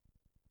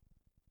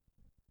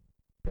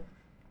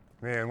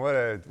Man,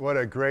 what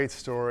a great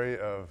story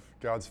of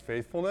God's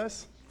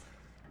faithfulness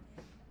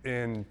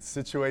in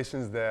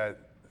situations that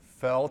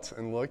felt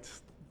and looked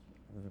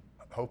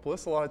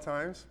hopeless a lot of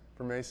times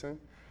for Mason.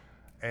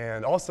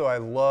 And also I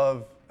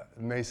love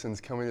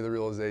Mason's coming to the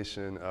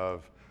realization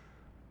of,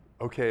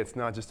 okay, it's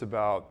not just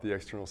about the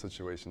external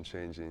situation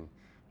changing,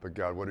 but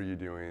God, what are you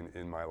doing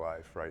in my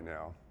life right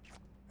now?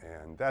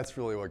 And that's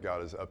really what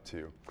God is up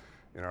to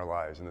in our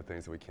lives and the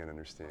things that we can't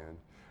understand.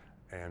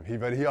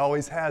 But he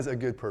always has a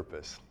good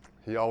purpose.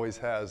 He always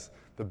has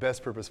the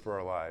best purpose for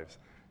our lives,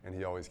 and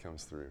he always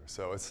comes through.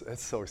 So it's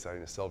so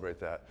exciting to celebrate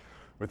that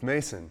with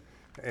Mason.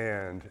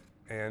 And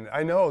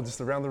I know just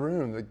around the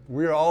room that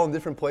we're all in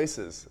different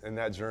places in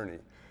that journey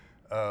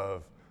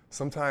of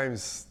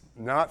sometimes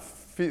not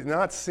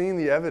seeing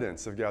the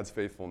evidence of God's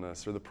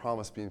faithfulness or the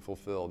promise being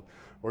fulfilled,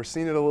 or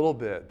seeing it a little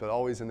bit, but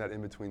always in that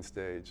in-between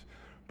stage.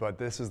 But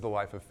this is the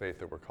life of faith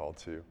that we're called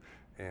to,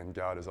 and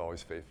God is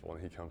always faithful,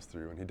 and he comes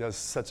through, and he does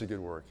such a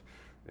good work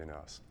in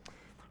us.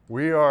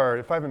 We are,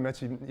 if I haven't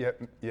met you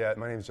yet,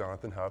 my name is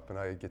Jonathan Hupp, and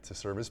I get to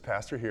serve as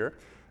pastor here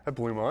at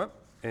Bluemont.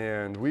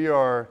 And we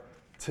are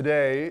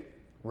today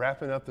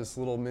wrapping up this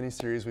little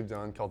mini-series we've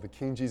done called the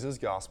King Jesus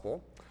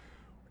Gospel.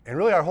 And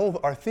really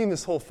our theme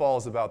this whole fall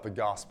is about the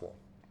gospel,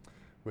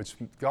 which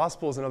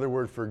gospel is another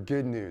word for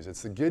good news.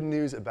 It's the good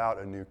news about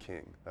a new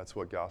king. That's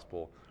what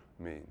gospel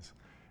means.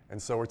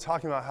 And so we're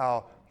talking about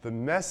how the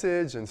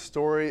message and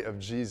story of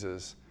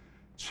Jesus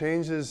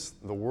changes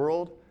the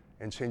world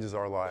and changes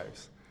our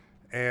lives.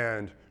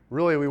 And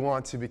really, we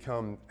want to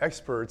become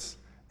experts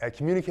at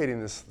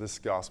communicating this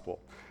gospel.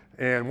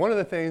 And one of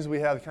the things we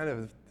have, kind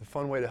of the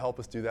fun way to help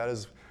us do that,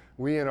 is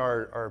we and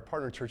our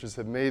partner churches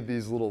have made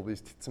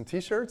some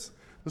T-shirts.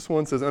 This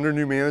one says Under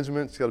New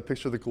Management. It's got a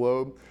picture of the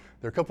globe.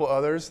 There are a couple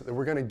others that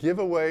we're going to give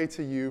away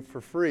to you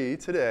for free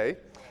today.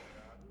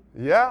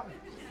 Yeah.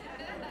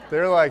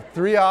 They're like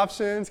 3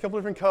 options, a couple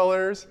different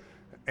colors,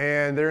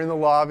 and they're in the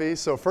lobby.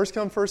 So first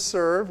come, first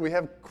serve. We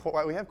have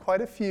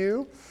quite a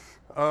few.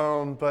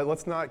 But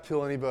let's not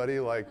kill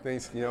anybody like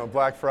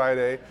Black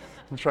Friday.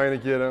 I'm trying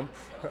to get them.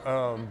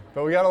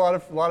 But we got a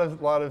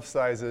lot of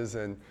sizes,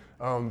 and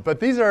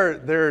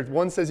but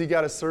one says you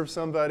got to serve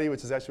somebody,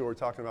 which is actually what we're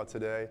talking about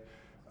today.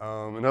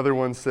 Another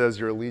one says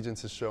your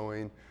allegiance is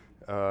showing.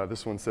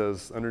 This one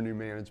says Under New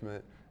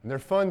Management, and they're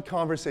fun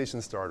conversation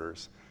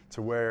starters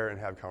to wear and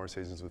have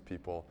conversations with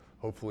people,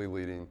 hopefully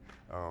leading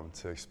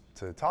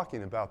to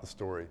talking about the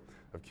story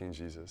of King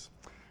Jesus.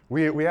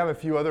 We have a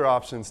few other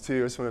options too.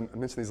 I just want to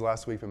mention these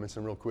last week, but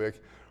mention them real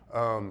quick.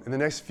 In the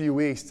next few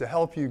weeks to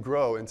help you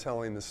grow in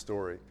telling this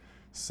story.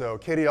 So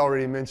Katie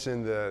already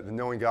mentioned the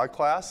Knowing God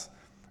class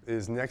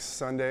is next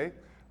Sunday,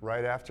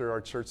 right after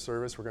our church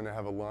service. We're going to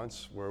have a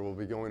lunch where we'll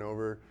be going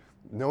over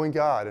knowing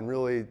God and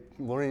really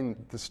learning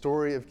the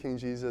story of King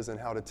Jesus and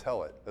how to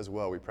tell it as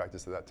well. We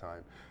practiced at that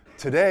time.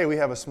 Today we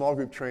have a small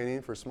group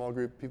training for small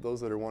group people, those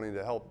that are wanting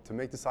to help to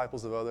make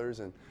disciples of others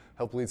and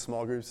help lead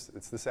small groups.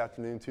 It's this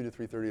afternoon, 2 to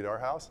 3:30 at our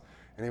house.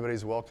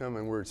 Anybody's welcome,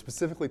 and we're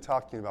specifically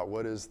talking about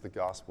what is the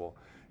gospel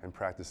and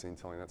practicing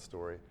telling that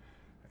story.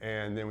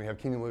 And then we have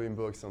Kingdom Living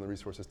books on the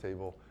resources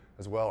table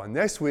as well. And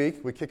next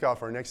week, we kick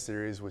off our next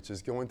series, which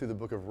is going through the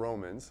book of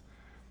Romans,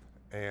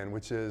 and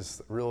which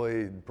is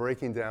really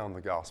breaking down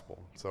the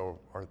gospel. So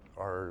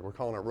we're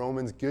calling it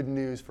Romans, Good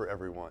News for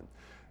Everyone.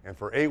 And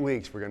for 8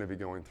 weeks, we're going to be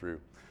going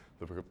through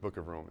the book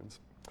of Romans.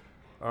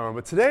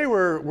 But today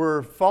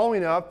we're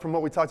following up from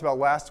what we talked about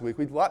last week.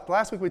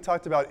 Last week we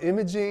talked about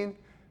imaging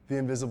the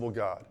invisible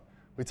God.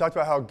 We talked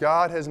about how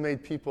God has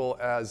made people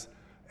as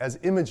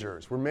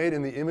imagers. We're made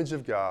in the image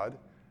of God,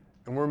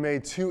 and we're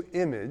made to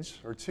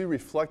image or to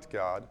reflect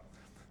God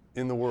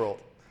in the world.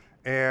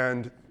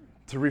 And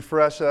to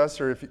refresh us,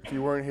 or if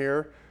you weren't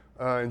here,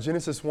 in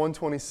Genesis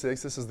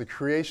 1:26, this is the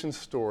creation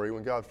story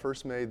when God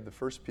first made the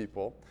first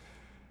people.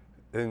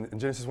 In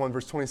Genesis 1,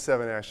 verse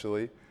 27,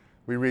 actually,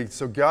 we read,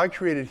 "So God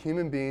created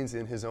human beings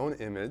in his own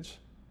image.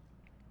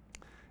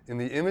 In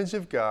the image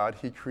of God,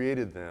 he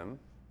created them.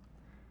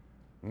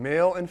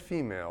 Male and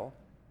female,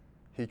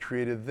 he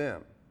created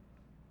them.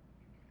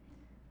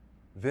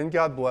 Then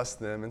God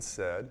blessed them and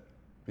said,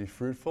 'Be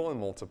fruitful and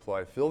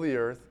multiply, fill the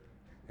earth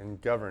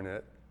and govern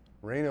it,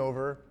 reign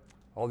over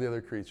all the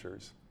other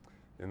creatures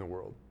in the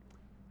world.'"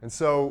 And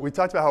so we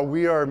talked about how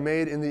we are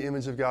made in the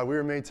image of God. We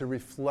are made to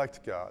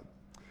reflect God.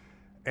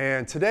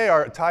 And today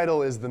our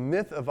title is The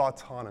Myth of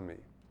Autonomy.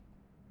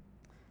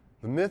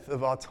 The Myth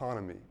of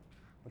Autonomy.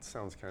 That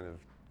sounds kind of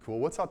cool.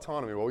 What's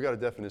autonomy? Well, we got a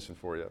definition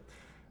for you.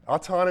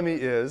 Autonomy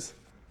is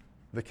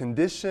the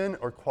condition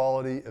or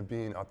quality of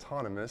being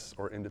autonomous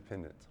or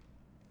independent.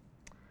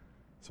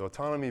 So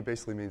autonomy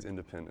basically means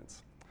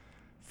independence.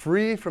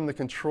 Free from the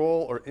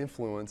control or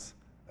influence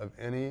of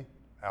any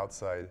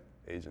outside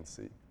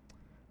agency.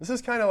 This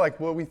is kind of like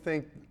what we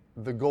think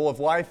the goal of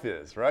life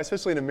is, right?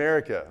 Especially in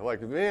America.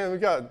 Like, man,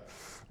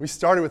 we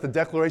started with the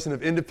Declaration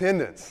of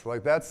Independence.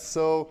 Like, that's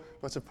so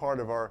much a part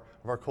of our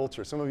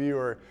culture. Some of you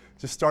are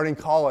just starting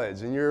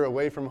college and you're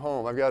away from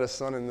home. I've got a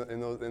son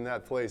in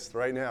that place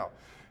right now.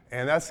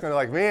 And that's kind of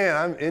like, man,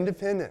 I'm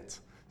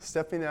independent,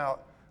 stepping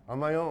out on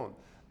my own.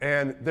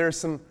 And there's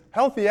some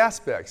healthy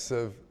aspects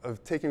of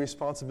taking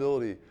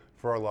responsibility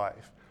for our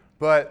life.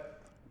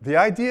 But the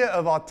idea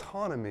of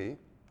autonomy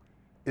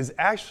is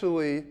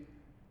actually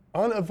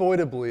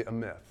unavoidably a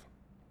myth.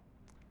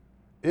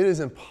 It is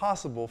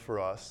impossible for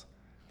us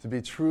to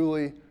be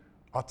truly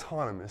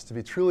autonomous, to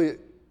be truly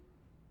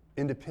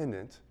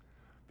independent,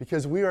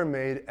 because we are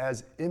made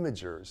as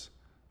imagers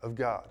of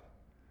God.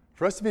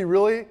 For us to be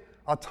really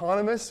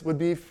autonomous would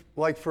be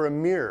like for a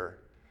mirror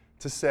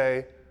to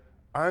say,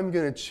 I'm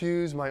going to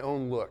choose my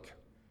own look.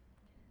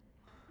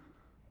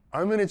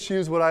 I'm going to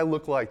choose what I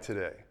look like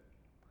today.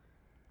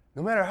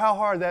 No matter how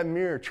hard that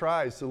mirror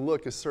tries to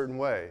look a certain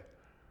way,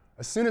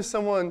 as soon as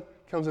someone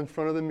comes in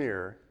front of the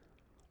mirror,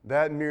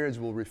 that mirror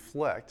will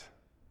reflect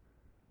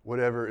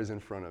whatever is in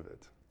front of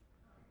it.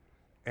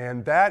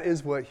 And that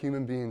is what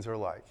human beings are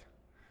like.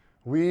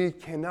 We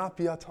cannot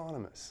be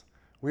autonomous.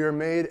 We are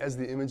made as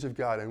the image of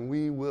God, and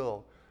we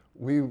will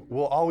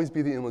always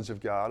be the image of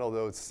God,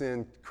 although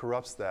sin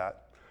corrupts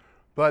that.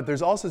 But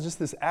there's also just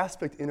this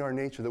aspect in our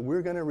nature that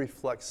we're going to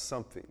reflect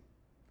something.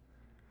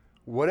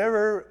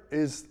 Whatever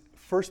is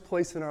first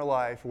place in our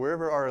life,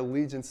 wherever our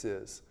allegiance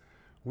is,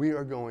 we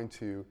are going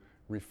to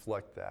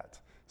reflect that.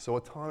 So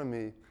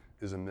autonomy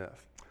is a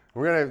myth.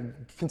 We're going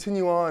to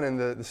continue on in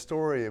the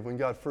story of when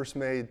God first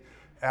made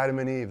Adam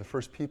and Eve, the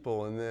first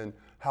people, and then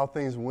how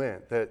things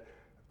went, that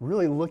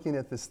really looking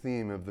at this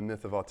theme of the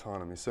myth of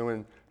autonomy. So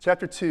in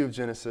chapter 2 of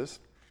Genesis,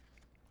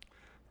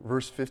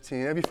 verse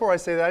 15, and before I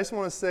say that, I just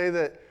want to say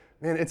that,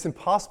 man, it's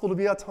impossible to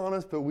be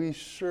autonomous, but we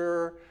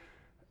sure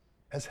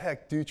as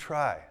heck do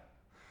try.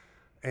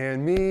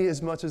 And me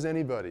as much as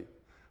anybody.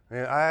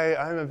 And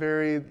I'm a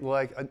very,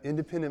 an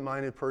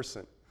independent-minded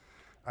person.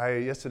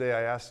 Yesterday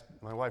I asked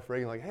my wife,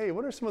 Reagan, hey,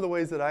 what are some of the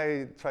ways that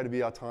I try to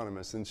be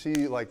autonomous? And she,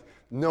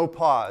 no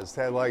pause,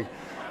 had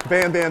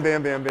bam, bam,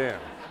 bam, bam, bam.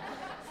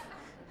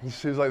 And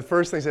she was the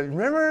first thing she said,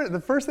 remember the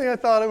first thing I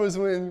thought it was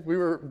when we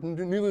were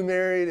newly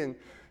married and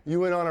you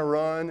went on a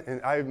run,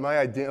 and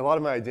a lot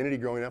of my identity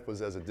growing up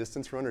was as a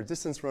distance runner.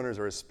 Distance runners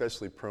are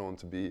especially prone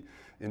to be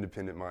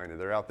independent-minded.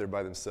 They're out there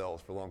by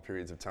themselves for long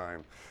periods of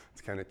time.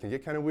 It can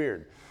get kind of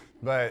weird.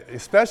 But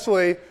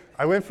especially,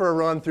 I went for a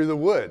run through the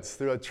woods,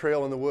 through a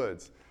trail in the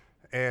woods.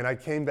 And I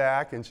came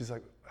back, and she's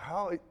like,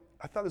 I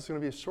thought this was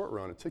going to be a short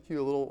run. It took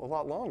you a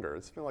lot longer.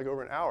 It's been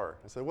over an hour.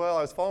 I said, well,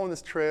 I was following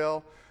this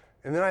trail,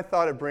 and then I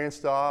thought it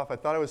branched off. I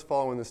thought I was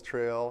following this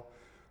trail.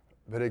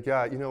 But it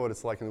got, you know what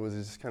it's like in the woods, it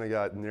just kind of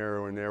got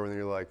narrower and narrower, and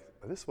you're like,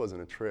 this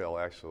wasn't a trail,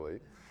 actually.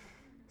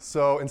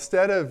 So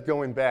instead of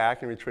going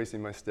back and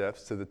retracing my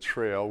steps to the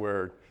trail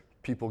where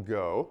people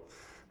go,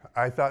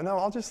 I thought, no,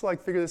 I'll just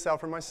figure this out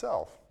for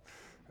myself.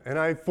 And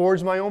I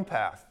forged my own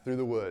path through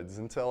the woods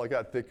until it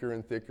got thicker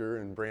and thicker,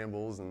 and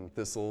brambles and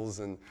thistles,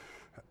 and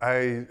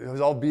I was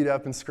all beat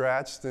up and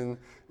scratched, and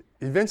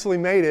eventually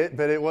made it,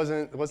 but it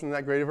wasn't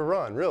that great of a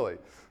run, really.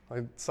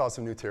 I saw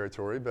some new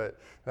territory, but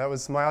that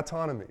was my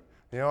autonomy.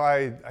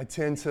 I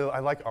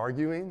like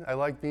arguing. I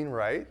like being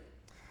right.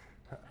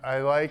 I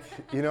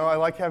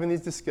like having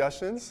these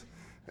discussions.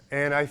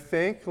 And I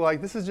think,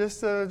 this is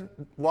just a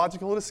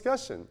logical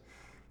discussion.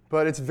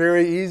 But it's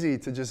very easy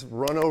to just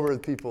run over the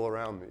people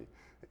around me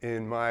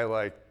in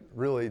my,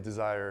 really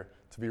desire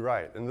to be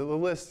right. And the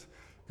list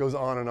goes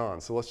on and on,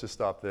 so let's just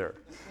stop there.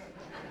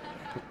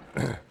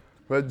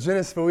 But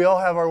we all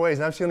have our ways.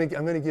 And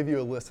I'm going to give you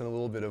a list and a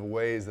little bit of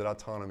ways that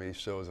autonomy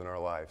shows in our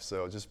life.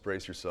 So just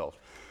brace yourself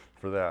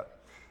for that.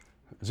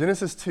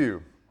 Genesis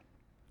 2,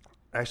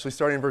 actually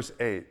starting in verse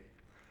 8,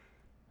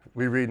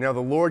 we read, now the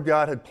Lord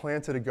God had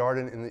planted a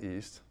garden in the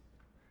east,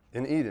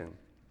 in Eden,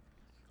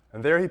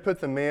 and there he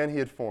put the man he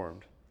had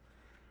formed.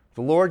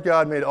 The Lord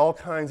God made all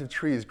kinds of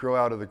trees grow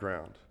out of the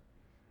ground,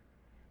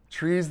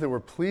 trees that were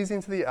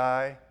pleasing to the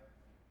eye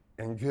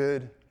and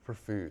good for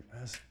food.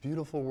 This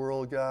beautiful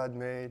world God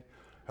made,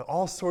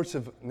 all sorts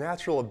of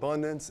natural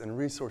abundance and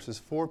resources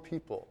for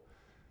people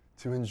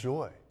to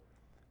enjoy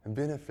and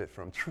benefit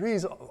from.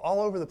 Trees all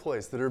over the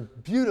place that are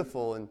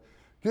beautiful and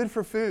good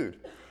for food.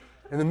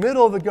 In the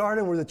middle of the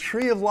garden were the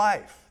tree of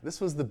life. This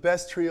was the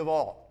best tree of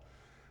all.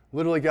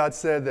 Literally, God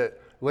said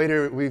that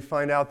later we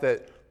find out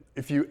that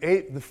if you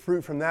ate the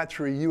fruit from that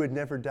tree, you would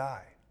never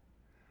die.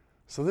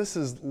 So this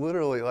is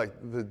literally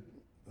the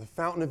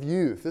fountain of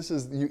youth.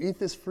 You eat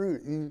this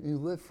fruit, you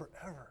live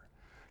forever.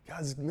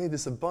 God's made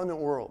this abundant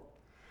world.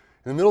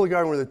 In the middle of the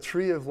garden were the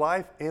tree of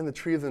life and the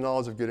tree of the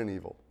knowledge of good and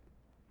evil.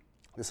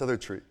 This other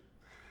tree.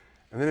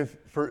 And then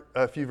for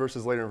a few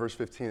verses later in verse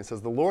 15, it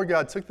says, the Lord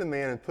God took the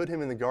man and put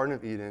him in the Garden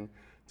of Eden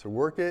to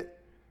work it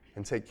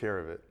and take care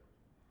of it.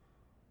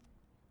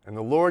 And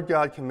the Lord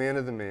God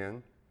commanded the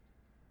man,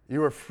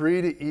 you are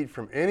free to eat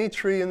from any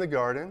tree in the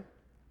garden,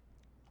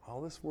 all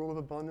this world of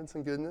abundance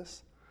and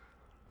goodness,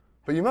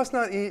 but you must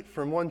not eat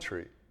from one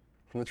tree,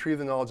 from the tree of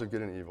the knowledge of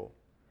good and evil.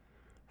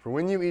 For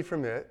when you eat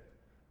from it,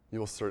 you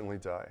will certainly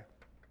die.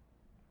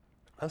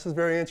 This is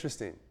very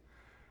interesting.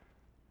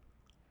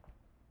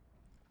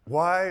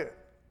 Why?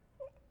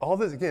 All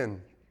this,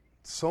 again,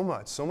 so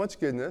much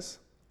goodness,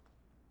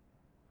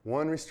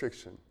 one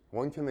restriction,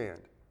 one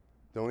command,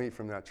 don't eat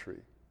from that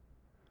tree.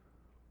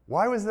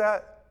 Why was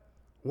that?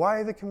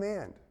 Why the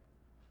command?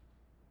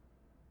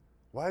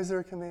 Why is there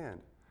a command?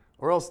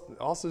 Or else,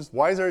 also,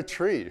 why is there a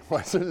tree?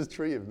 Why is there this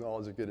tree of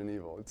knowledge of good and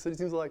evil? It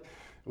seems like it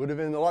would have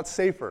been a lot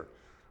safer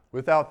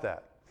without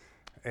that.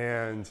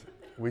 And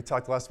we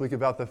talked last week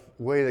about the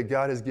way that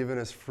God has given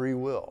us free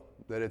will,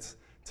 that it's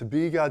to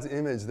be God's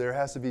image, there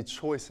has to be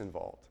choice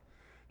involved.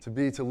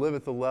 To live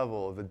at the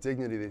level of the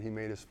dignity that he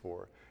made us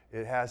for,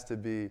 it has to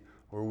be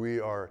where we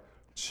are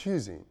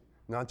choosing,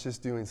 not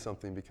just doing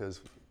something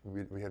because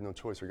we have no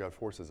choice or God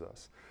forces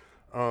us.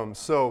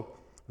 So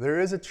there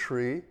is a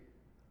tree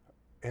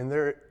and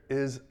there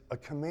is a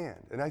command.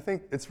 And I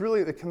think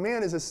the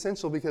command is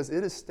essential because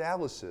it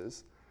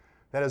establishes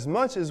that as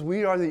much as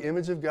we are the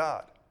image of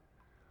God,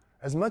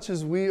 as much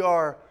as we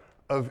are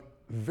of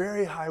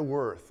very high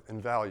worth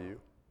and value,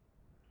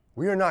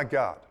 we are not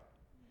God.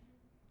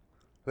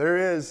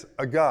 There is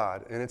a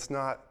God, and it's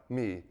not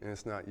me, and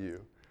it's not you.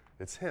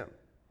 It's him.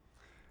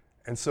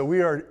 And so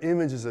we are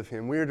images of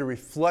him. We are to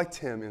reflect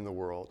him in the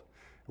world.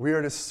 We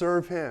are to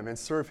serve him and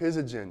serve his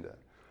agenda,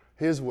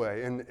 his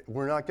way, and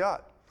we're not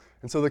God.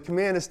 And so the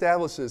command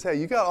establishes, hey,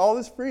 you got all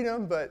this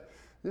freedom, but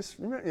just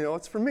remember,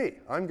 it's for me.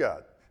 I'm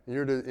God. And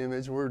you're the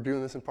image. We're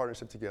doing this in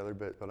partnership together,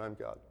 but I'm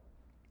God.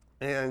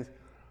 And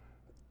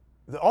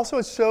also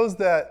it shows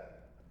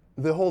that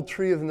the whole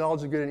tree of the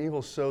knowledge of good and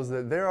evil shows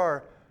that there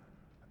are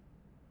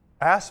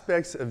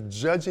aspects of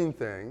judging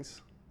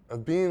things,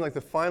 of being like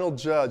the final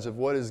judge of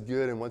what is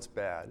good and what's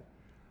bad,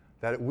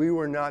 that we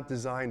were not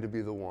designed to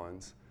be the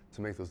ones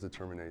to make those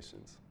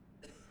determinations.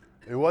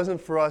 It wasn't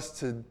for us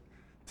to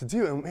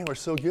do it. And man, we're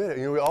so good.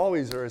 We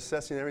always are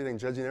assessing everything,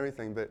 judging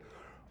everything, but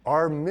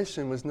our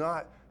mission was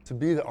not to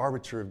be the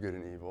arbiter of good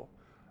and evil.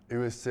 It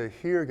was to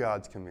hear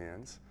God's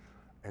commands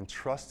and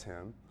trust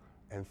him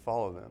and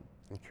follow them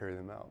and carry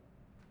them out.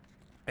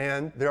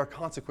 And there are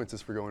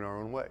consequences for going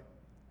our own way.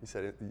 He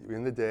said,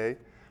 in the day,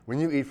 when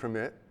you eat from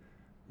it,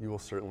 you will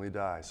certainly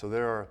die. So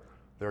there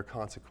are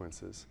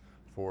consequences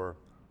for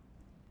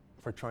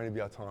trying to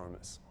be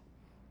autonomous.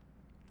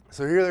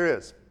 So here there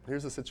is.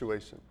 Here's the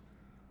situation.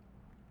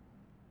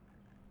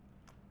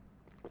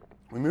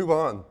 We move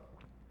on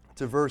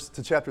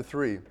to chapter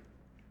 3,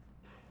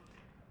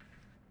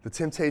 the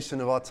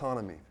temptation of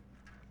autonomy.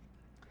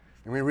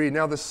 And we read,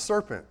 now the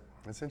serpent,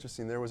 it's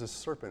interesting, there was a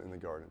serpent in the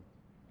garden.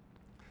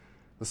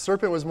 The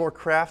serpent was more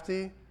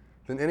crafty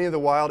than any of the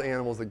wild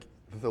animals that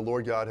the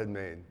Lord God had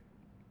made.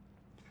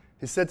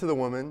 He said to the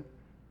woman,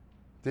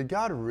 did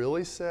God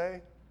really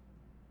say,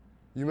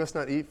 you must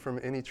not eat from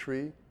any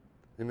tree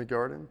in the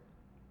garden?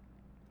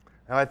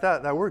 Now I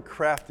thought that word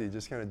crafty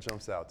just kind of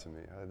jumps out to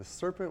me. The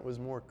serpent was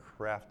more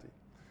crafty.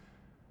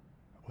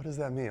 What does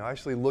that mean? I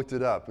actually looked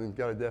it up. We've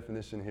got a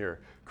definition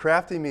here.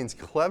 Crafty means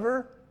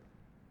clever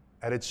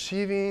at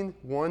achieving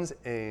one's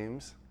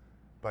aims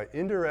by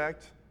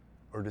indirect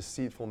or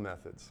deceitful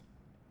methods.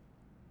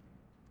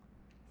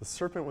 The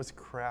serpent was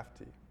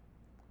crafty.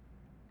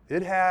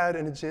 It had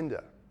an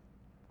agenda.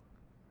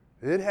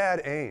 It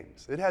had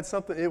aims. It had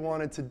something it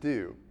wanted to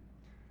do.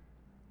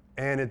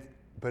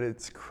 But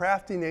its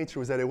crafty nature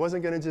was that it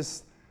wasn't going to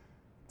just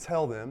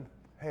tell them,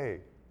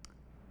 hey,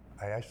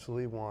 I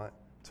actually want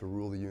to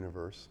rule the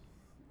universe.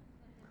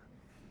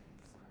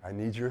 I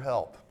need your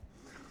help.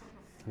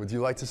 Would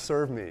you like to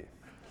serve me?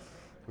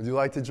 Would you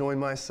like to join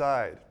my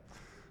side?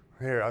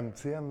 Here,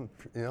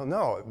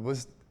 no, it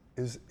was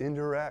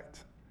indirect,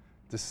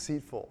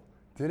 deceitful,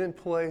 didn't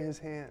play his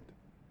hand,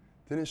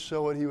 didn't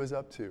show what he was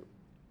up to,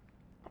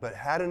 but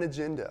had an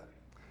agenda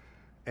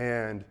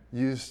and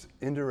used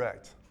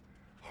indirect,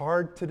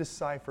 hard to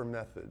decipher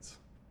methods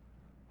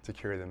to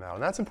carry them out.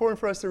 And that's important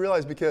for us to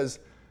realize because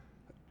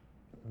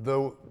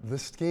the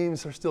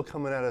schemes are still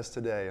coming at us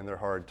today and they're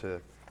hard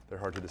to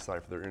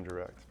decipher, they're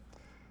indirect.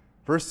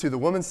 Verse 2, the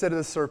woman said to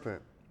the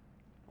serpent,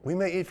 we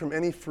may eat from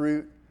any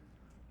fruit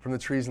from the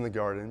trees in the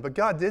garden, but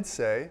God did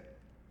say,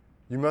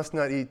 you must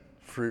not eat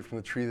fruit from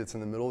the tree that's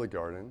in the middle of the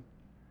garden,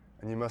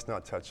 and you must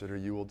not touch it or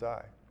you will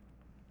die.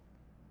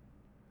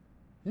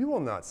 You will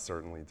not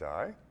certainly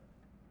die,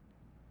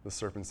 the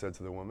serpent said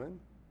to the woman,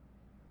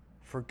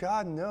 for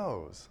God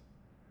knows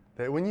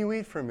that when you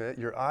eat from it,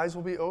 your eyes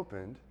will be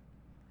opened,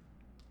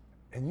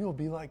 and you will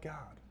be like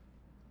God,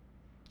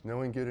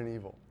 knowing good and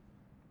evil.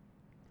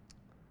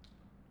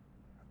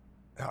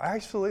 Now,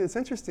 actually, it's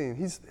interesting.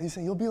 He's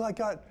saying, you'll be like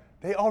God.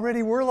 They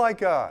already were like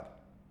God.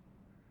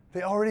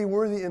 They already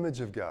were the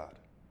image of God.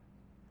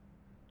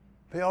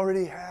 They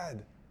already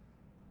had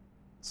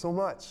so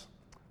much.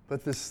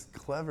 But this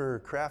clever,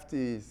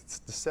 crafty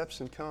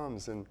deception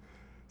comes and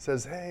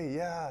says, hey,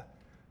 yeah,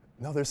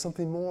 no, there's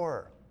something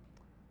more.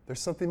 There's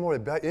something more.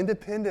 About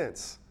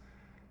independence.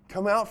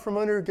 Come out from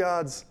under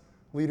God's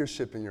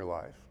leadership in your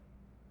life.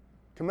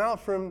 Come out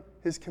from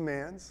his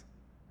commands,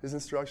 his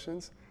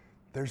instructions.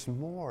 There's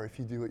more if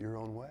you do it your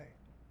own way.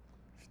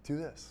 If you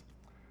do this.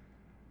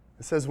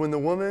 It says, when the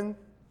woman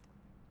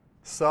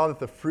saw that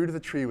the fruit of the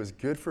tree was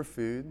good for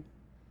food,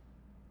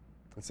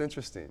 it's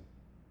interesting.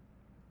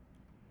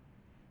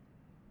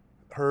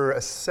 Her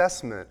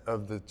assessment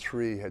of the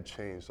tree had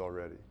changed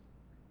already.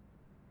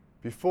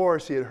 Before,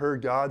 she had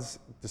heard God's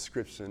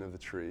description of the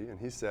tree, and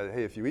he said,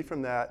 hey, if you eat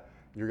from that,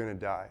 you're going to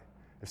die.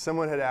 If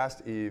someone had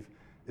asked Eve,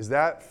 is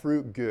that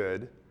fruit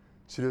good?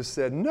 She'd have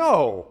said,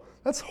 no,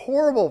 that's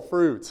horrible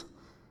fruit.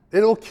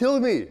 It'll kill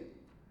me.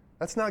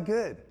 That's not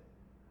good.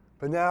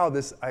 But now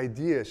this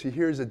idea, she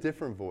hears a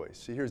different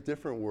voice. She hears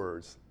different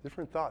words,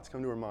 different thoughts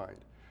come to her mind.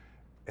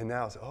 And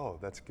now it's, oh,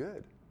 that's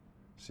good.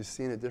 She's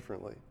seen it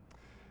differently.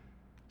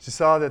 She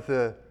saw that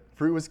the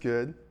fruit was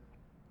good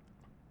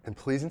and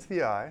pleasing to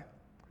the eye,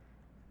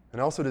 and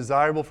also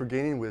desirable for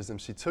gaining wisdom.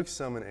 She took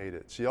some and ate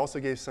it. She also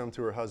gave some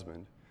to her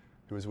husband,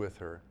 who was with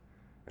her,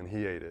 and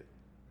he ate it.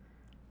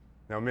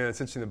 Now, man, it's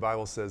interesting the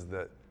Bible says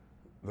that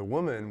the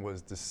woman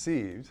was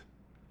deceived,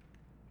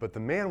 but the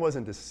man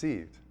wasn't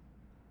deceived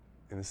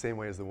in the same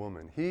way as the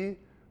woman. He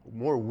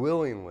more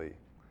willingly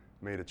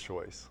made a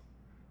choice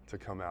to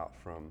come out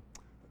from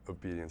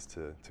obedience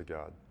to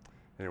God.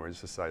 Anyway,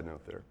 just a side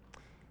note there.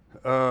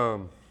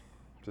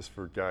 Just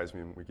for guys,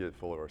 we get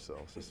full of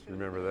ourselves. Just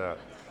remember that.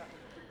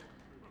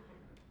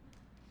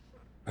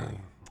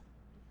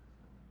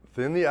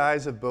 Then the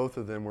eyes of both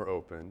of them were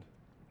opened,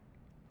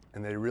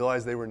 and they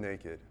realized they were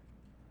naked.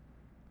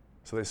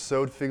 So they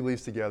sewed fig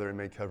leaves together and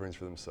made coverings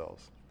for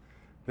themselves.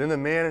 Then the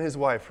man and his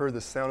wife heard the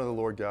sound of the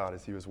Lord God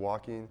as he was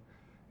walking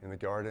in the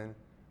garden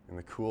in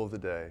the cool of the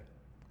day,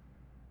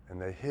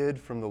 and they hid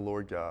from the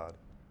Lord God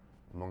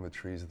among the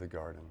trees of the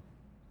garden.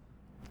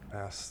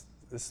 This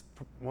is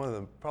one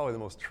of probably the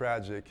most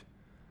tragic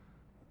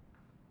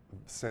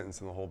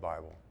sentence in the whole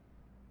Bible.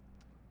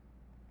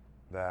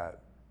 That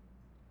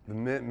the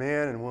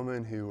man and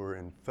woman who were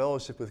in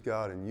fellowship with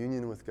God, in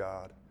union with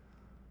God,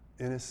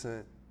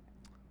 innocent,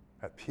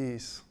 at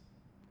peace,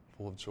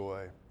 full of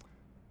joy,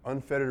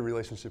 unfettered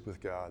relationship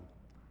with God,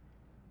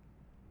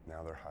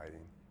 now they're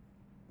hiding.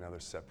 Now they're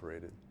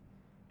separated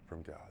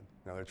from God.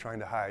 Now they're trying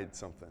to hide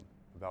something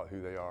about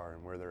who they are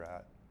and where they're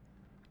at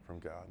from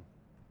God.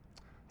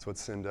 That's what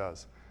sin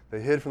does.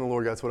 They hid from the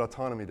Lord God. That's what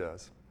autonomy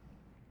does.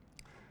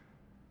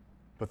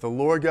 But the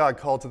Lord God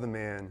called to the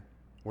man,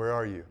 where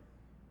are you?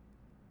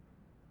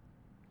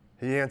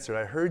 He answered,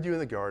 I heard you in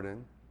the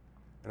garden,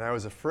 and I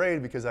was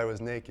afraid because I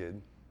was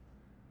naked,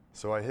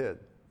 so I hid.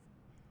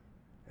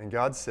 And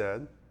God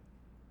said,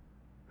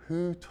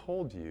 who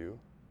told you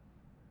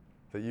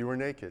that you were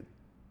naked?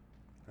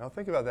 Now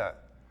think about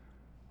that.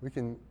 We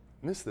can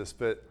miss this,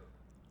 but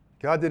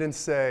God didn't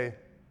say,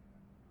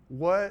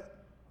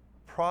 what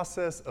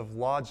process of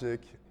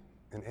logic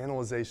and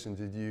analyzation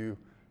did you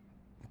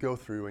go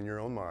through in your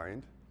own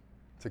mind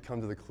to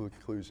come to the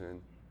conclusion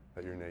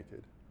that you're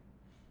naked?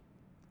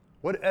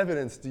 What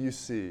evidence do you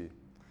see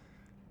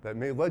that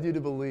led you to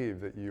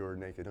believe that you are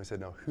naked? And he said,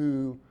 now,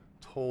 who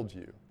told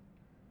you?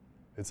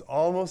 It's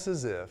almost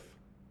as if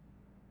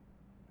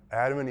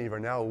Adam and Eve are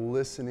now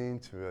listening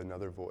to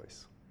another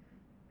voice.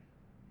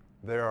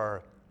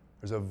 There's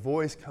a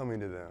voice coming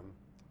to them,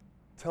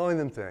 telling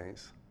them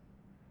things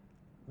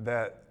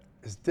that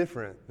is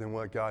different than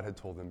what God had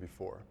told them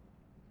before.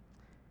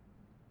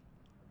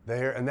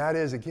 And that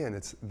is,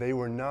 again, they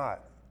were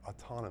not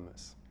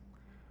autonomous.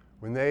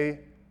 When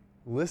they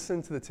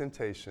listened to the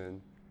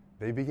temptation,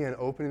 they began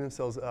opening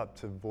themselves up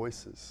to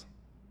voices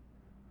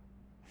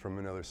from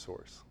another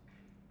source.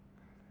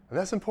 And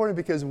that's important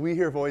because we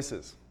hear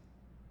voices,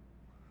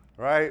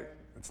 right?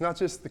 It's not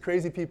just the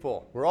crazy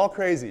people. We're all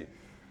crazy.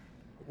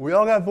 We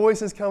all got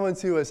voices coming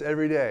to us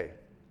every day.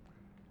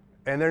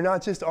 And they're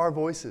not just our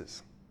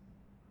voices.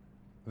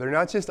 They're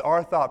not just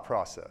our thought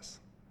process.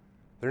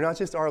 They're not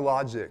just our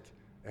logic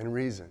and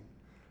reason.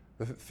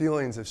 The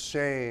feelings of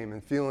shame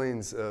and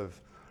feelings of,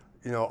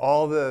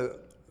 all the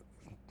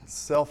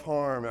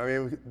self-harm,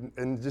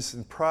 and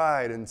just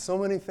pride and so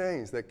many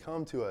things that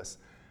come to us.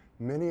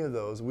 Many of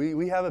those,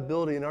 we have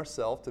ability in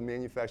ourselves to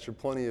manufacture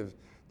plenty of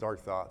dark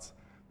thoughts.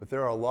 But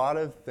there are a lot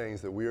of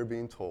things that we are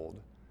being told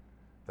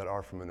that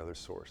are from another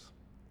source,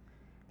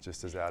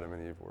 just as Adam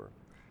and Eve were.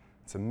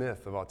 It's a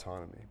myth of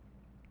autonomy.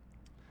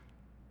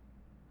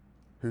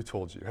 Who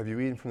told you? Have you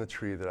eaten from the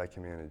tree that I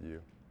commanded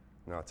you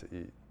not to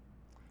eat?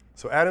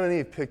 So Adam and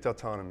Eve picked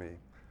autonomy,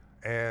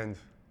 and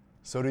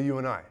so do you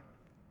and I.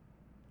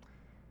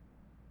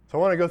 So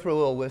I want to go through a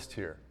little list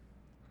here.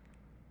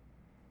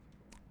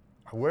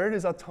 Where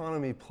does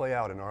autonomy play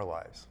out in our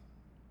lives?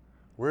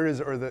 Where does,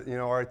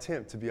 our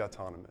attempt to be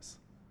autonomous?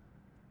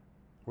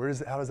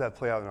 How does that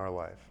play out in our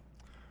life?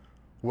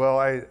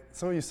 Well,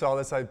 some of you saw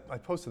this. I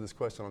posted this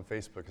question on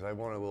Facebook because I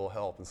wanted a little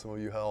help, and some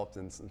of you helped,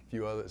 and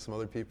some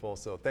other people.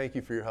 So thank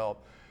you for your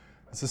help.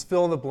 This is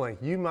fill in the blank.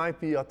 You might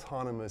be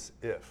autonomous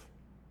if.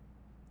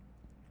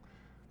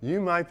 You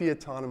might be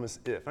autonomous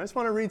if. I just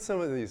want to read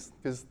some of these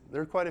because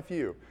there are quite a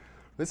few.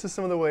 This is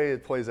some of the way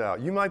it plays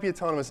out. You might be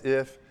autonomous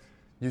if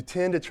you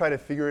tend to try to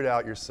figure it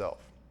out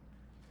yourself,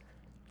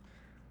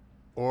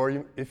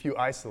 or if you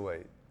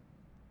isolate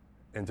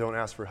and don't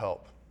ask for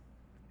help.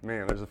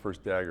 Man, there's the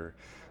first dagger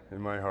in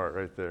my heart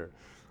right there.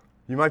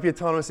 You might be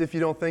autonomous if you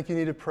don't think you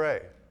need to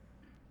pray.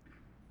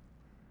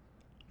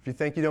 If you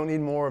think you don't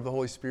need more of the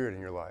Holy Spirit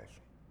in your life.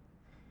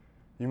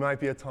 You might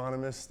be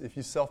autonomous if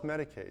you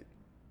self-medicate.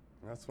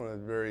 And that's one of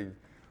the very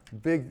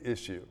Big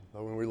issue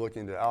when we look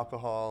into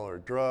alcohol or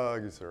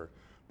drugs or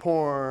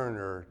porn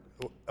or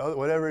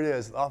whatever it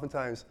is.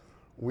 Oftentimes,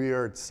 we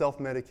are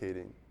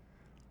self-medicating,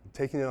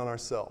 taking it on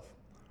ourselves,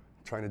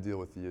 trying to deal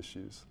with the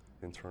issues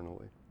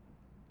internally.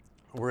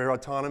 We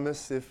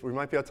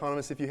might be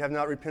autonomous if you have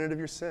not repented of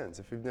your sins,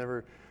 if you've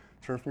never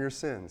turned from your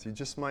sins. You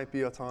just might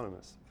be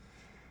autonomous.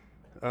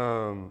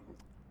 You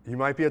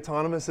might be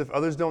autonomous if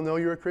others don't know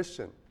you're a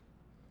Christian.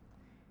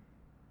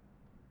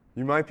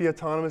 You might be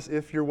autonomous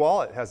if your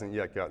wallet hasn't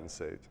yet gotten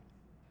saved.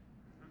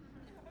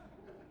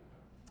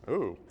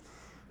 Ooh.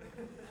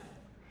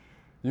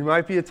 You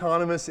might be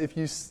autonomous if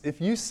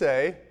you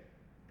say,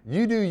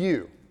 you do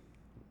you.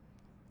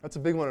 That's a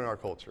big one in our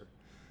culture.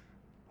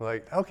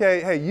 Like,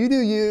 okay, hey, you do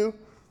you,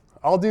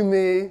 I'll do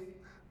me,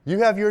 you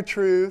have your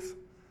truth,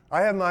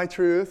 I have my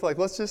truth. Like,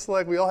 let's just,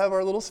 we all have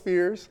our little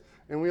spheres,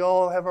 and we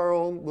all have our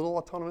own little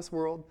autonomous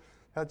world.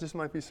 That just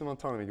might be some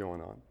autonomy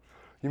going on.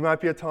 You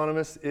might be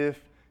autonomous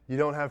if you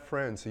don't have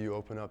friends who you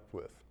open up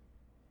with.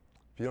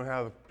 If you don't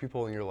have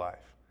people in your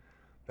life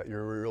that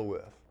you're real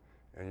with,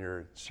 and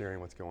you're sharing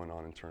what's going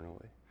on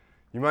internally.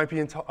 You might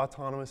be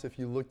autonomous if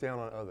you look down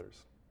on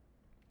others,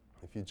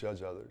 if you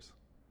judge others.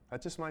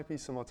 That just might be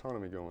some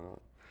autonomy going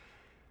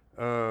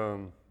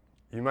on.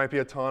 You might be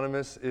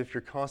autonomous if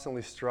you're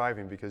constantly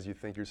striving because you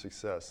think your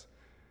success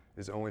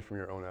is only from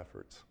your own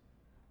efforts.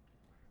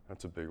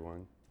 That's a big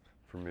one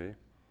for me.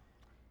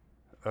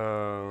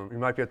 You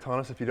might be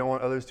autonomous if you don't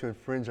want others to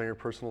infringe on your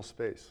personal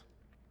space.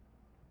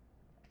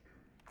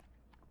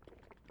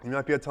 You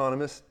might be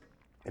autonomous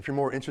if you're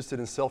more interested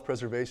in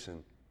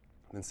self-preservation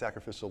than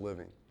sacrificial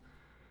living.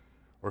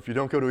 Or if you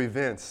don't go to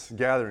events,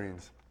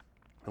 gatherings,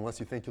 unless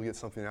you think you'll get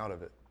something out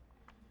of it.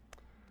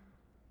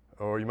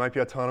 Or you might be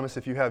autonomous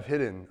if you have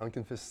hidden,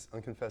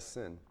 unconfessed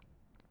sin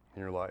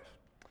in your life.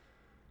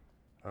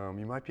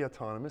 You might be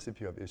autonomous if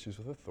you have issues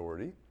with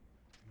authority.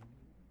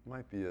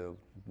 Might be a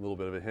little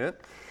bit of a hint.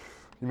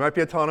 You might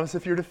be autonomous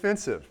if you're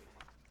defensive.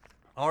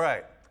 All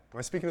right. Am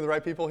I speaking to the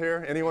right people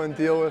here? Anyone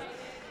deal with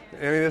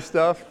any of this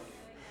stuff?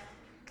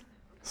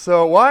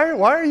 So why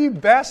are you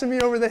bashing me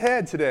over the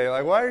head today?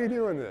 Why are you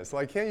doing this?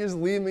 Can't you just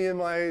leave me in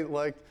my,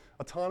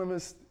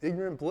 autonomous,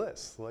 ignorant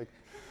bliss?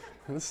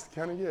 This is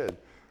kind of good.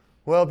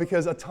 Well,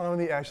 because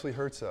autonomy actually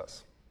hurts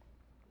us.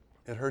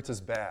 It hurts us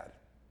bad.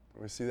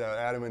 We see that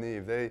Adam and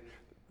Eve,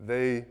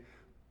 they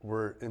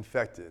were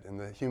infected, and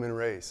the human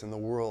race and the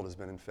world has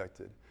been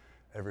infected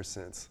ever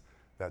since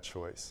that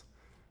choice.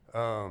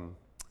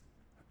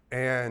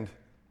 And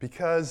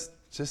because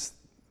just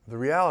the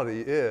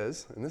reality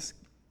is, and this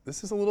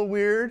is a little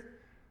weird,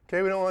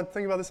 okay, we don't want to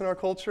think about this in our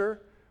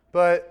culture,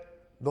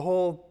 but the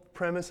whole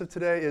premise of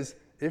today is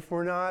if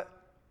we're not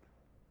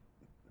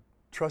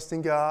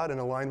trusting God and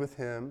aligned with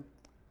Him,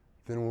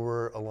 then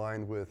we're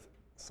aligned with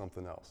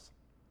something else,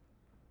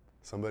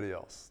 somebody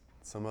else,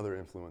 some other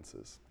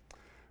influences.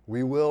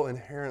 We will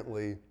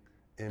inherently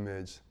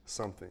image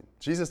something.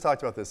 Jesus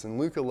talked about this in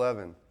Luke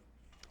 11,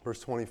 verse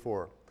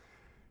 24.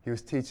 He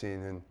was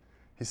teaching, and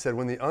he said,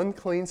 when the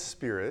unclean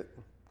spirit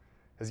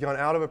has gone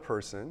out of a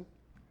person,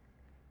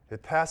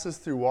 it passes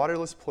through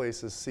waterless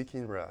places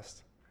seeking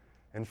rest,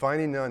 and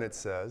finding none, it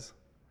says,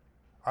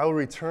 I will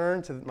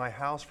return to my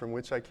house from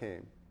which I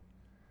came.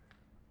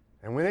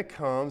 And when it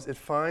comes, it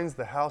finds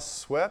the house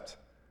swept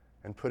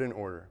and put in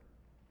order.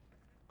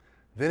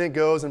 Then it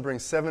goes and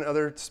brings 7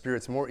 other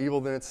spirits more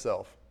evil than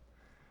itself,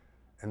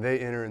 and they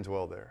enter and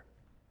dwell there.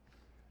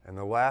 And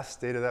the last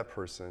state of that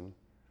person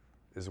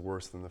is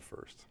worse than the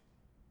first.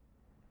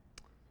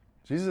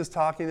 Jesus is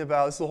talking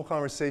about, this is the whole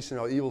conversation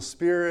about evil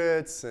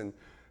spirits and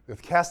the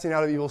casting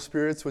out of evil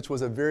spirits, which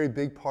was a very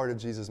big part of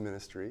Jesus'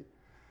 ministry.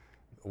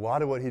 A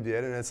lot of what he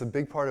did, and it's a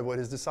big part of what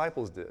his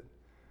disciples did,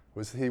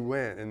 was he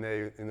went and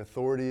they, in the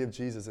authority of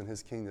Jesus and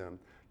his kingdom,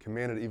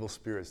 commanded evil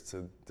spirits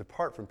to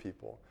depart from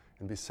people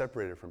and be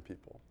separated from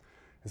people.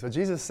 And so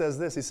Jesus says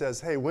this, he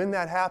says, hey, when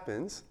that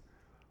happens,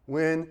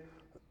 when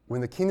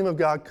the kingdom of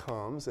God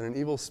comes and an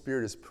evil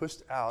spirit is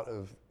pushed out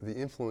of the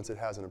influence it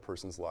has in a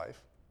person's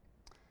life,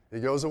 it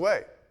goes away.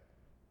 And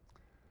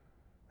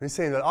he's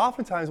saying that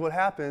oftentimes what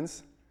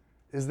happens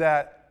is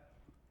that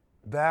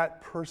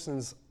that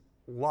person's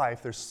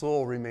life, their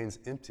soul remains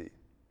empty.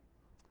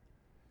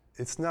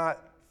 It's not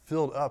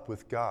filled up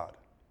with God.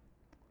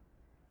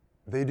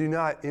 They do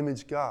not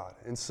image God.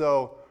 And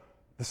so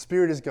the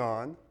spirit is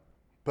gone,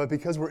 but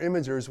because we're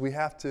imagers, we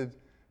have to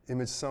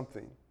image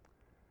something.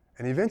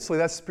 And eventually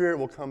that spirit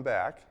will come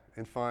back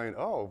and find,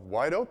 oh,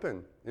 wide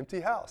open,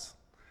 empty house.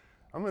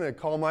 I'm going to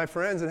call my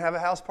friends and have a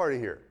house party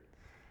here.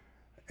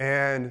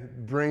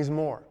 And brings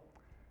more.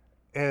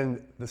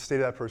 And the state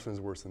of that person is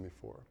worse than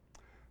before.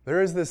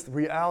 There is this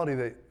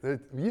reality that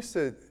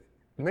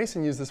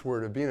Mason used this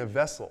word of being a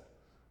vessel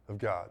of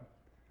God.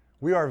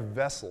 We are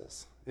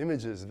vessels.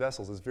 Images,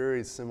 vessels, is a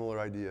very similar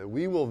idea.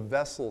 We will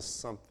vessel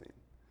something.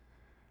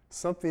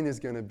 Something is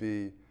going to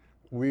be,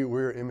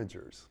 we're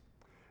imagers.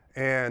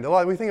 And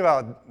we think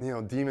about,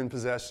 demon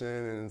possession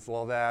and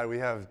all that. We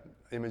have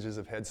images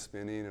of head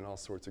spinning and all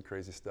sorts of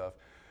crazy stuff.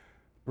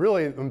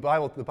 really, when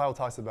the Bible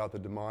talks about the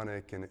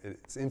demonic and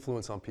its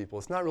influence on people,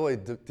 it's not really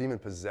demon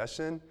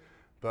possession,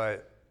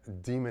 but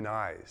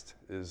demonized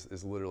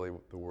is literally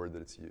the word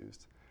that it's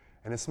used.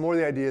 And it's more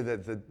the idea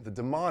that the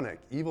demonic,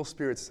 evil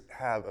spirits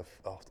have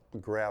a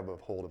grab of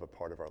hold of a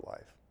part of our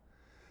life.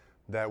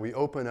 That we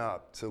open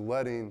up to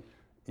letting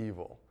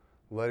evil,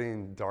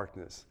 letting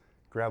darkness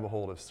grab a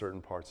hold of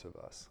certain parts of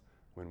us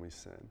when we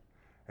sin.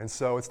 And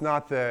so it's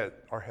not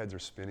that our heads are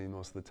spinning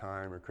most of the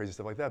time or crazy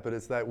stuff like that, but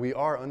it's that we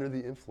are under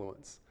the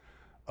influence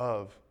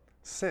of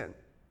sin.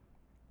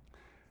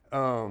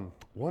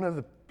 One of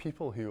the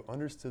people who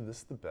understood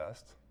this the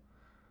best,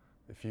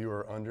 if you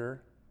are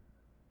under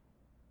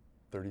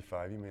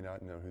 35, you may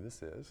not know who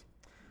this is,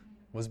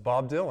 was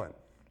Bob Dylan.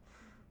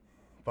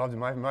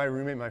 My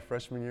roommate my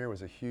freshman year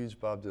was a huge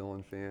Bob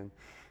Dylan fan.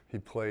 He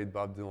played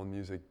Bob Dylan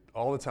music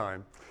all the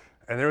time.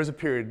 And there was a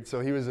period, so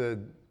he was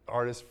an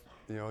artist,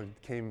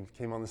 came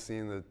on the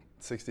scene in the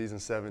 60s and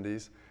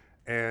 70s.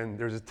 And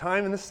there was a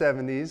time in the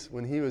 70s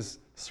when he was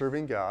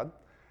serving God,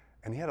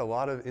 and he had a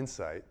lot of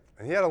insight.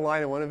 And he had a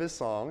line in one of his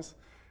songs.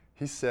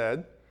 He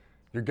said,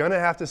 "You're going to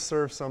have to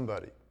serve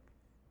somebody.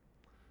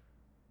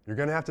 You're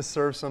going to have to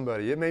serve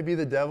somebody. It may be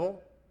the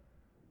devil,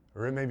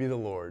 or it may be the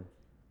Lord,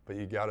 but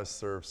you got to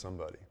serve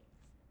somebody."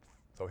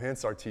 So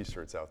hence our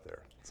t-shirts out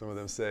there. Some of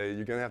them say,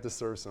 "You're going to have to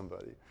serve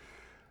somebody."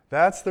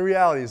 That's the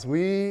reality. Is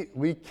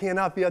we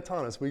cannot be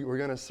autonomous. We're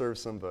going to serve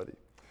somebody.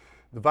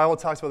 The Bible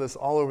talks about this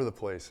all over the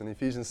place. In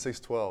Ephesians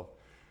 6:12,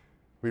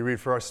 we read,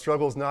 "For our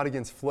struggle is not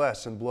against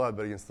flesh and blood,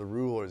 but against the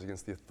rulers,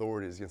 against the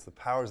authorities, against the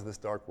powers of this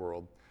dark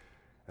world,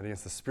 and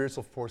against the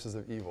spiritual forces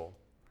of evil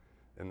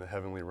in the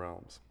heavenly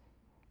realms."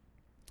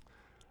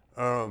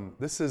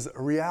 This is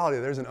a reality.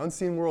 There's an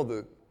unseen world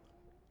that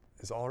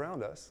is all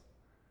around us.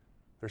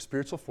 There's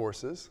spiritual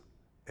forces,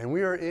 and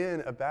we are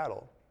in a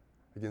battle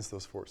against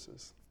those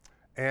forces.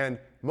 And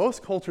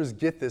most cultures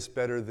get this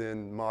better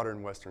than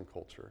modern Western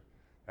culture,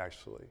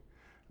 actually.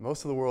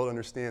 Most of the world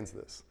understands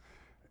this.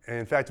 And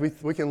in fact,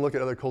 we can look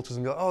at other cultures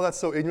and go, "Oh, that's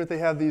so ignorant. They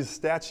have these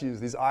statues,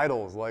 these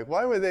idols. Like,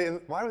 why would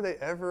they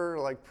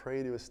ever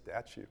pray to a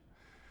statue?"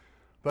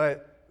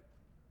 But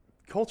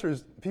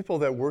cultures, people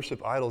that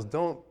worship idols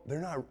they're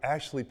not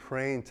actually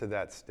praying to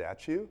that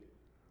statue.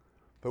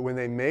 But when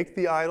they make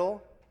the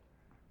idol,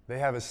 they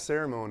have a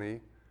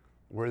ceremony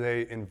where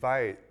they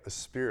invite a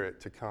spirit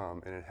to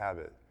come and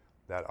inhabit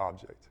that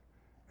object.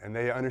 And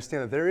they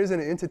understand that there is an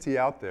entity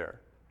out there,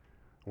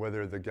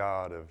 whether the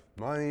god of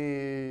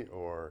money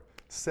or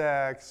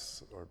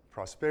sex or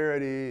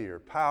prosperity or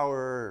power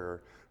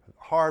or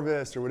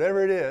harvest or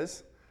whatever it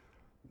is,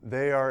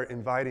 they are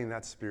inviting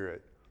that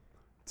spirit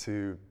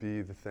to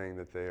be the thing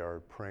that they are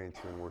praying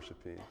to and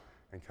worshiping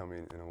and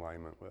coming in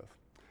alignment with.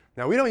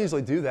 Now, we don't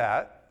usually do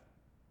that,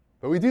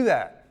 but we do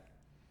that.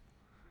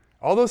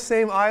 All those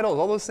same idols,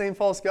 all those same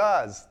false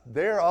gods,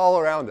 they're all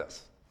around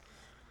us.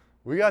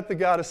 We got the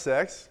god of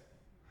sex.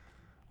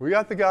 We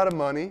got the god of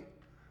money.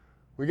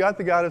 We got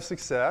the god of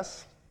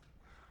success.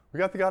 We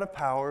got the god of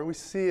power. We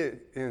see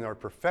it in our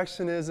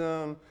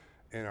perfectionism,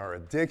 in our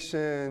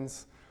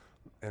addictions,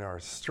 in our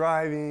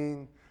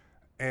striving.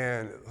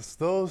 And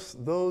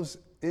those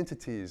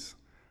entities,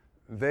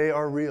 they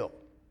are real.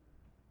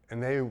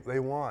 And they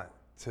want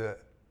to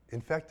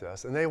infect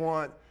us. And they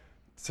want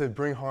to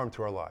bring harm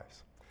to our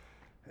lives.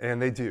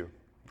 And they do.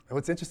 And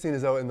what's interesting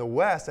is, though, in the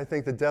West, I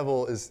think the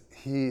devil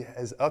he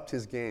has upped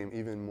his game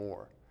even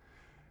more.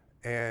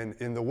 And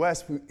in the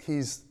West,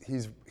 he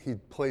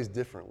plays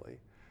differently.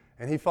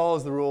 And he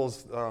follows the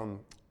rules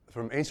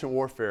from ancient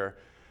warfare,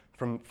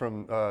 from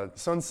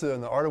Sun Tzu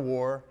and the Art of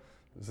War.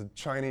 There's a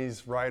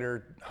Chinese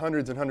writer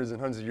hundreds and hundreds and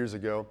hundreds of years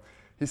ago.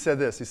 He said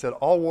this. He said,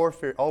 all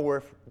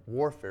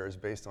warfare is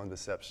based on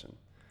deception.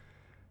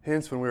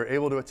 Hence, when we are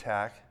able to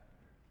attack,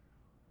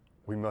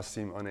 we must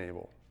seem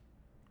unable.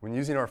 When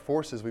using our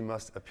forces, we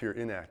must appear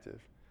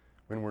inactive.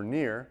 When we're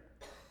near,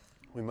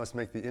 we must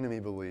make the enemy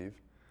believe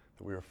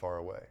that we are far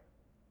away.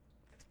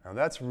 Now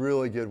that's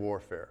really good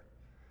warfare.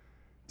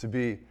 To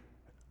be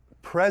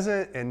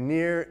present and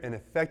near and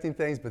affecting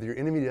things, but your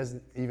enemy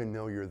doesn't even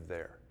know you're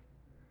there.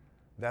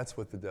 That's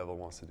what the devil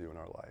wants to do in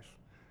our life,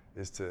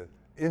 is to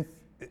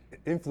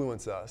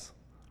influence us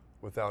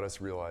without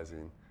us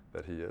realizing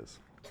that he is.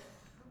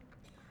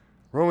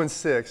 Romans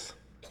 6,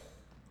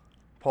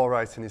 Paul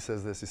writes and he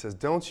says this. He says,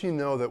 "Don't you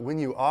know that when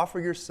you offer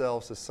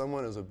yourselves to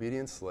someone as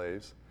obedient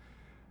slaves,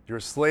 you're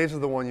slaves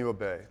of the one you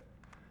obey,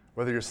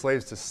 whether you're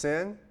slaves to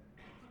sin,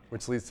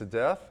 which leads to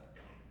death,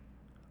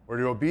 or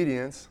to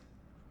obedience,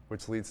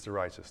 which leads to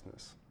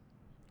righteousness."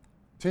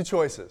 Two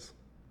choices.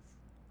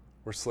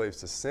 We're slaves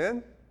to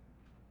sin,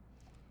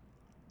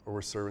 or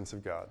we're servants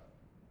of God.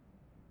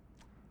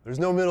 There's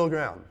no middle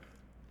ground.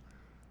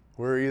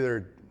 We're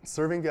either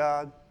serving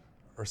God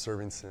or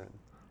serving sin,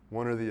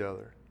 one or the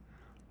other.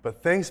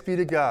 But thanks be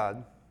to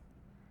God.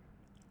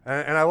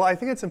 And I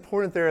think it's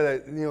important there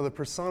that, the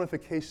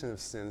personification of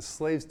sin,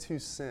 slaves to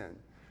sin.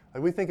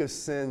 Like, we think of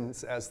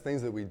sins as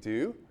things that we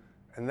do,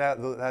 and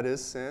that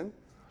is sin.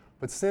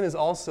 But sin is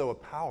also a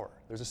power.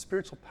 There's a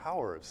spiritual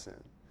power of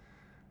sin.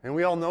 And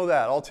we all know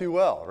that all too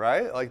well,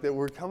 right? Like that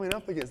we're coming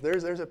up against,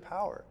 there's a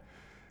power.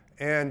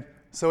 And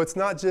so it's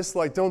not just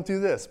like, don't do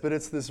this, but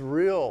it's this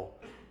real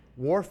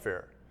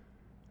warfare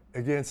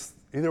against,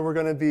 either we're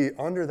going to be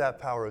under that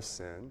power of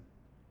sin,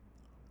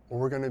 or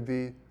we're going to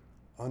be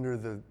under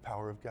the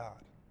power of God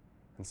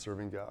and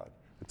serving God.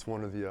 It's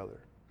one or the other.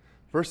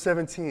 Verse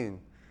 17,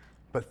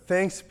 but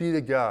thanks be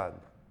to God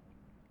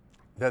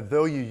that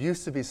though you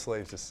used to be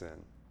slaves to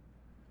sin,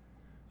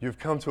 you've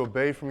come to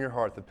obey from your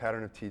heart the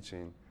pattern of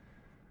teaching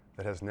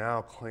that has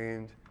now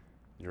claimed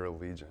your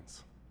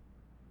allegiance.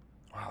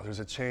 Wow, there's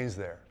a change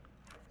there.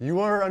 You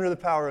were under the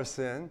power of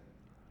sin,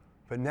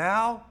 but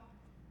now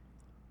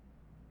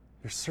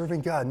you're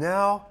serving God.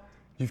 Now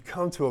you've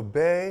come to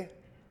obey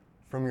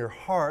from your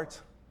heart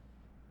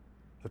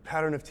the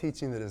pattern of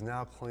teaching that has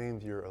now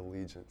claimed your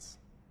allegiance.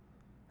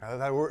 Now,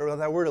 that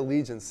word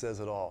allegiance says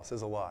it all,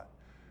 says a lot.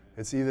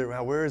 It's either,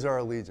 well, where is our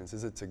allegiance?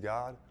 Is it to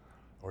God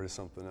or to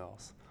something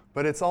else?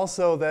 But it's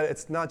also that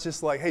it's not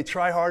just like, hey,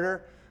 try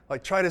harder,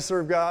 like try to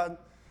serve God,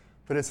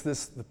 but it's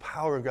the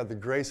power of God, the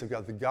grace of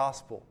God, the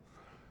gospel,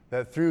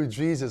 that through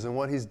Jesus and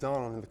what he's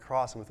done on the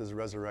cross and with his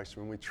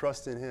resurrection, when we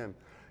trust in him,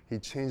 he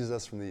changes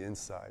us from the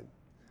inside.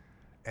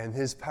 And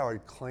his power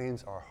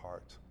claims our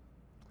heart.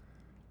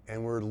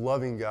 And we're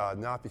loving God,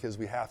 not because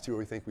we have to or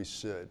we think we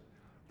should,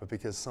 but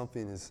because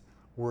something is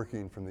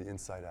working from the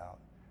inside out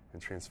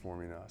and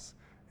transforming us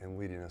and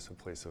leading us to a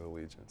place of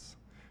allegiance.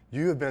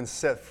 You have been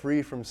set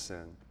free from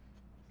sin,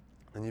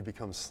 and you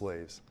become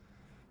slaves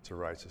to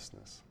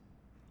righteousness.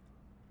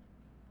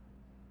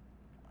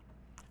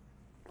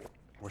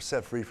 We're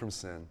set free from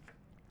sin,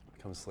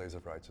 become slaves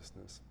of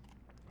righteousness.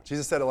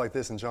 Jesus said it like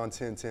this in John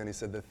 10:10. He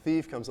said, the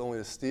thief comes only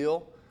to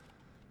steal,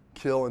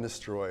 kill, and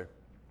destroy.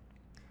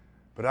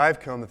 But I've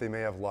come that they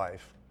may have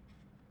life,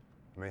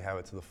 and may have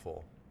it to the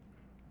full.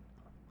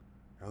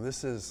 Now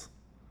this is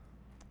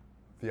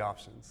the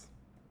options.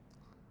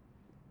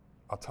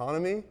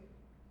 Autonomy,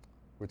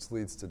 which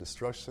leads to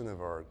destruction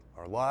of our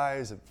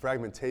lives,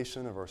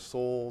 fragmentation of our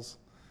souls,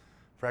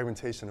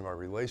 fragmentation of our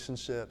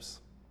relationships,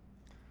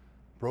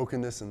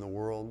 brokenness in the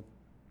world,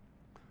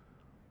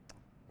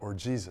 or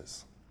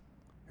Jesus,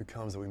 who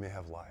comes that we may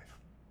have life.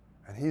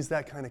 And he's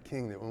that kind of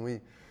king that when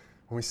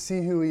we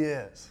see who he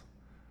is,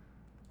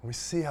 when we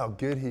see how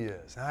good he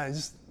is,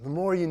 the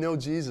more you know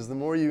Jesus, the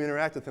more you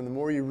interact with him, the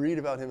more you read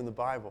about him in the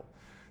Bible,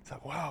 it's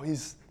like, wow,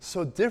 he's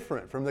so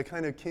different from the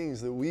kind of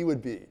kings that we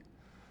would be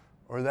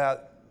or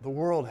that the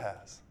world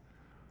has.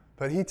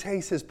 But he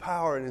takes his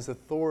power and his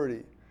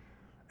authority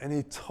and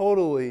he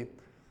totally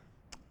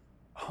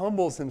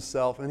humbles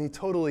himself and he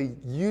totally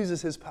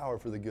uses his power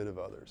for the good of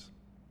others.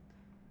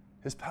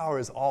 His power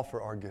is all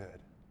for our good.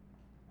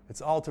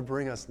 It's all to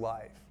bring us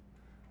life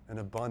and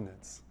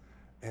abundance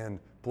and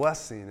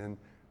blessing. And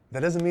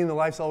that doesn't mean the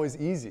life's always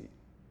easy,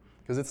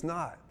 because it's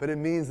not. But it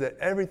means that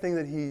everything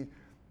that he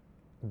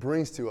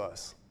brings to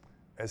us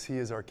as he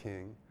is our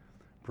king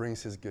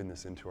brings his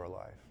goodness into our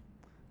life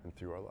and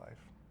through our life.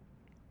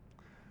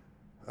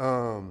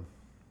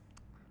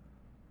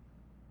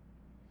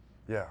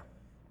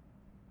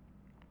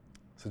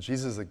 So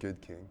Jesus is a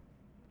good king.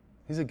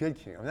 He's a good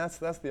king. I mean,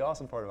 that's the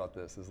awesome part about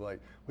this, is like,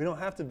 we don't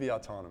have to be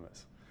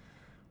autonomous.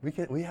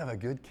 We have a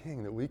good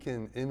king that we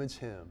can image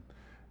him,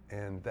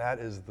 and that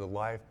is the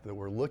life that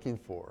we're looking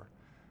for,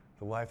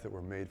 the life that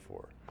we're made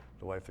for,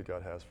 the life that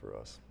God has for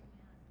us.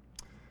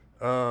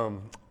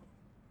 John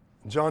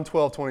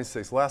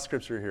 12:26, last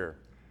scripture here.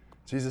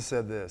 Jesus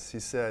said this. He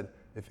said,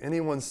 if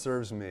anyone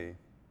serves me,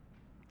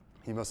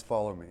 he must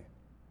follow me.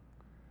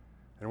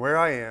 And where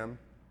I am,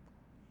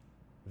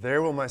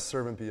 there will my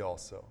servant be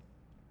also.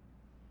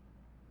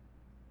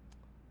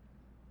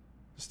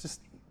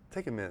 Just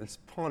take a minute.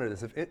 Just ponder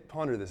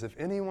this. If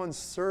anyone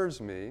serves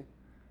me,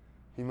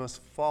 he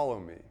must follow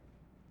me.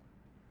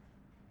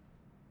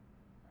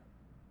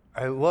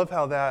 I love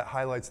how that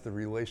highlights the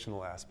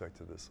relational aspect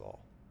of this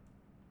all.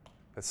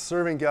 That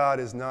serving God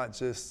is not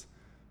just,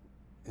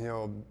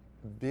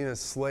 being a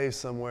slave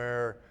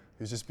somewhere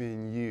who's just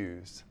being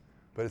used,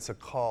 but it's a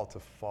call to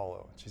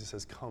follow. Jesus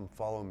says, come,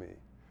 follow me.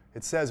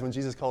 It says, when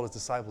Jesus called his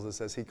disciples, it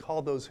says he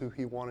called those who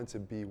he wanted to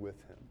be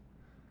with him.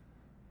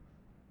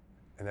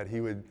 And that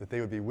they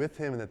would be with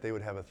him and that they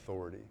would have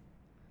authority.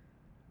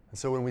 And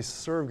so when we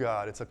serve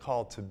God, it's a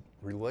call to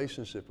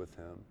relationship with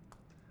him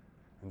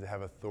and to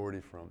have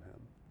authority from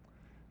him.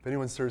 If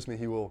anyone serves me,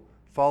 he will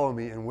follow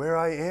me, and where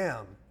I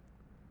am,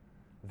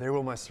 there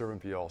will my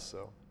servant be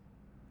also.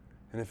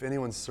 And if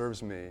anyone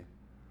serves me,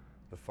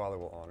 the Father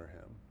will honor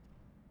him.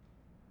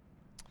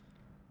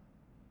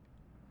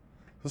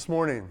 This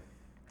morning,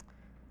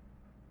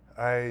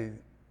 I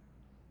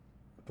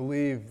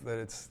believe that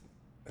it's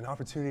an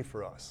opportunity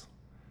for us,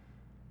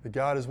 that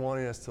God is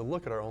wanting us to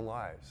look at our own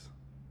lives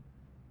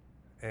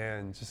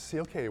and just see,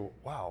 okay,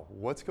 wow,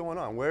 what's going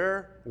on?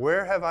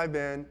 Where have I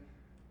been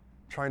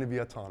trying to be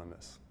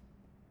autonomous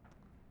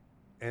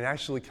and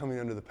actually coming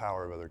under the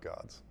power of other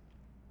gods?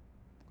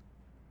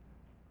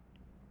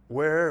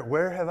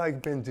 Where have I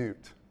been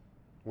duped?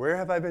 Where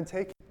have I been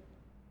taken?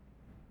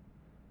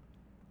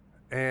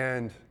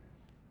 And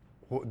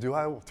Well, do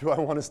I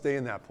want to stay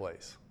in that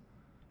place,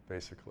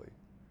 basically?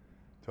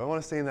 Do I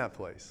want to stay in that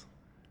place?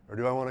 Or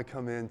do I want to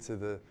come into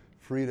the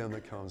freedom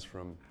that comes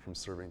from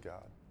serving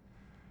God?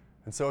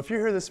 And so if you're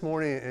here this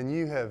morning and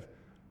you have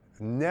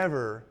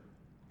never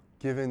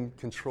given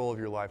control of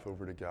your life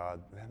over to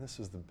God, man, this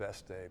is the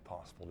best day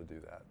possible to do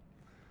that.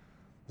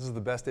 This is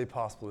the best day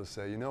possible to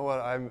say, you know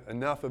what,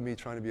 enough of me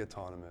trying to be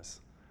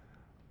autonomous.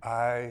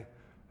 I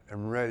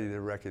am ready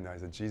to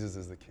recognize that Jesus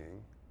is the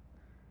King,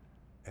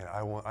 and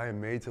I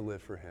am made to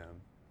live for him,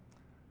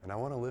 and I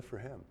want to live for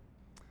him.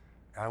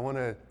 And I want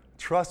to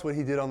trust what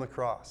he did on the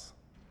cross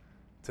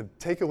to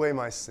take away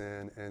my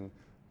sin and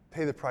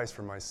pay the price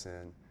for my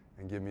sin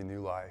and give me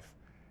new life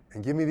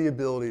and give me the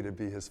ability to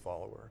be his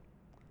follower,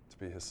 to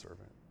be his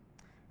servant.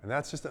 And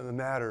that's just a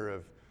matter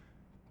of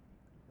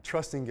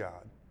trusting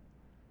God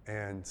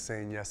and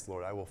saying, yes,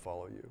 Lord, I will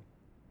follow you.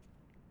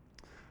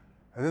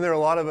 And then there are a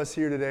lot of us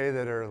here today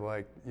that are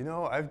like, you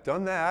know, I've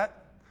done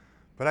that,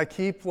 but I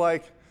keep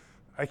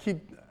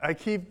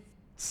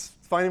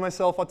finding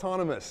myself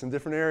autonomous in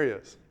different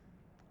areas.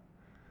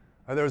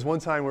 There was one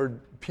time where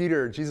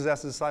Jesus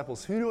asked his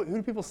disciples, who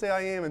do people say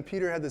I am? And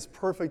Peter had this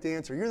perfect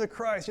answer. You're the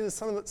Christ. You're the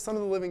Son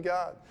of the living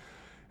God.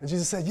 And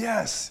Jesus said,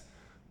 yes,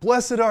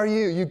 blessed are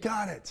you. You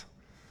got it.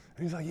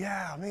 And he's like,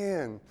 yeah,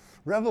 man,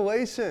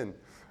 revelation.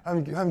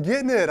 I'm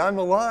getting it. I'm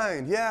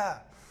aligned. Yeah.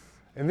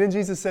 And then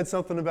Jesus said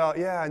something about,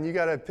 yeah, and you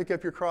got to pick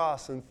up your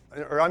cross,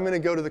 or I'm going to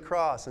go to the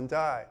cross and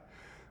die.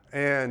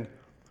 And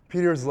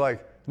Peter's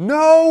like,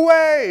 no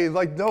way.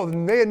 Like, no,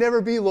 may it never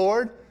be,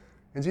 Lord.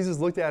 And Jesus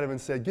looked at him and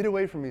said, get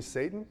away from me,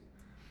 Satan.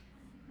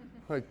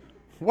 Like,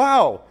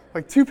 wow.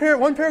 Like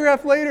one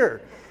paragraph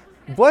later,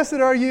 blessed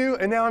are you,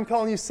 and now I'm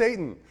calling you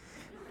Satan.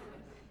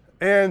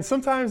 And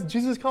sometimes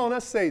Jesus is calling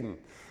us Satan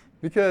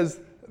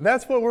because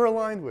that's what we're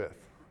aligned with.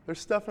 There's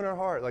stuff in our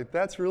heart. Like,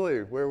 that's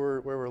really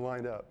where we're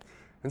lined up.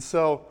 And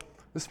so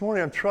this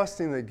morning I'm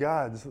trusting that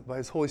God, by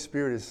his Holy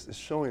Spirit, is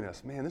showing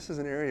us, man, this is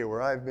an area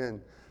where I've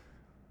been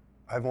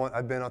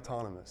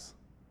autonomous.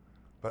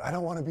 But I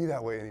don't want to be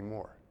that way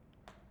anymore.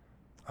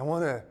 I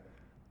want to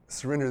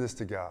surrender this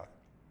to God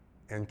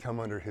and come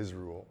under his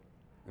rule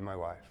in my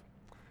life.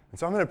 And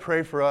so I'm going to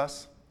pray for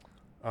us.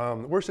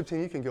 The worship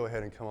team, you can go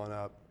ahead and come on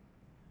up.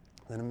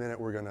 In a minute,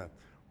 we're going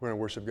to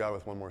worship God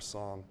with one more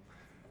song.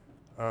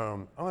 I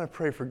want to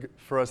pray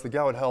for us that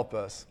God would help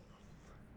us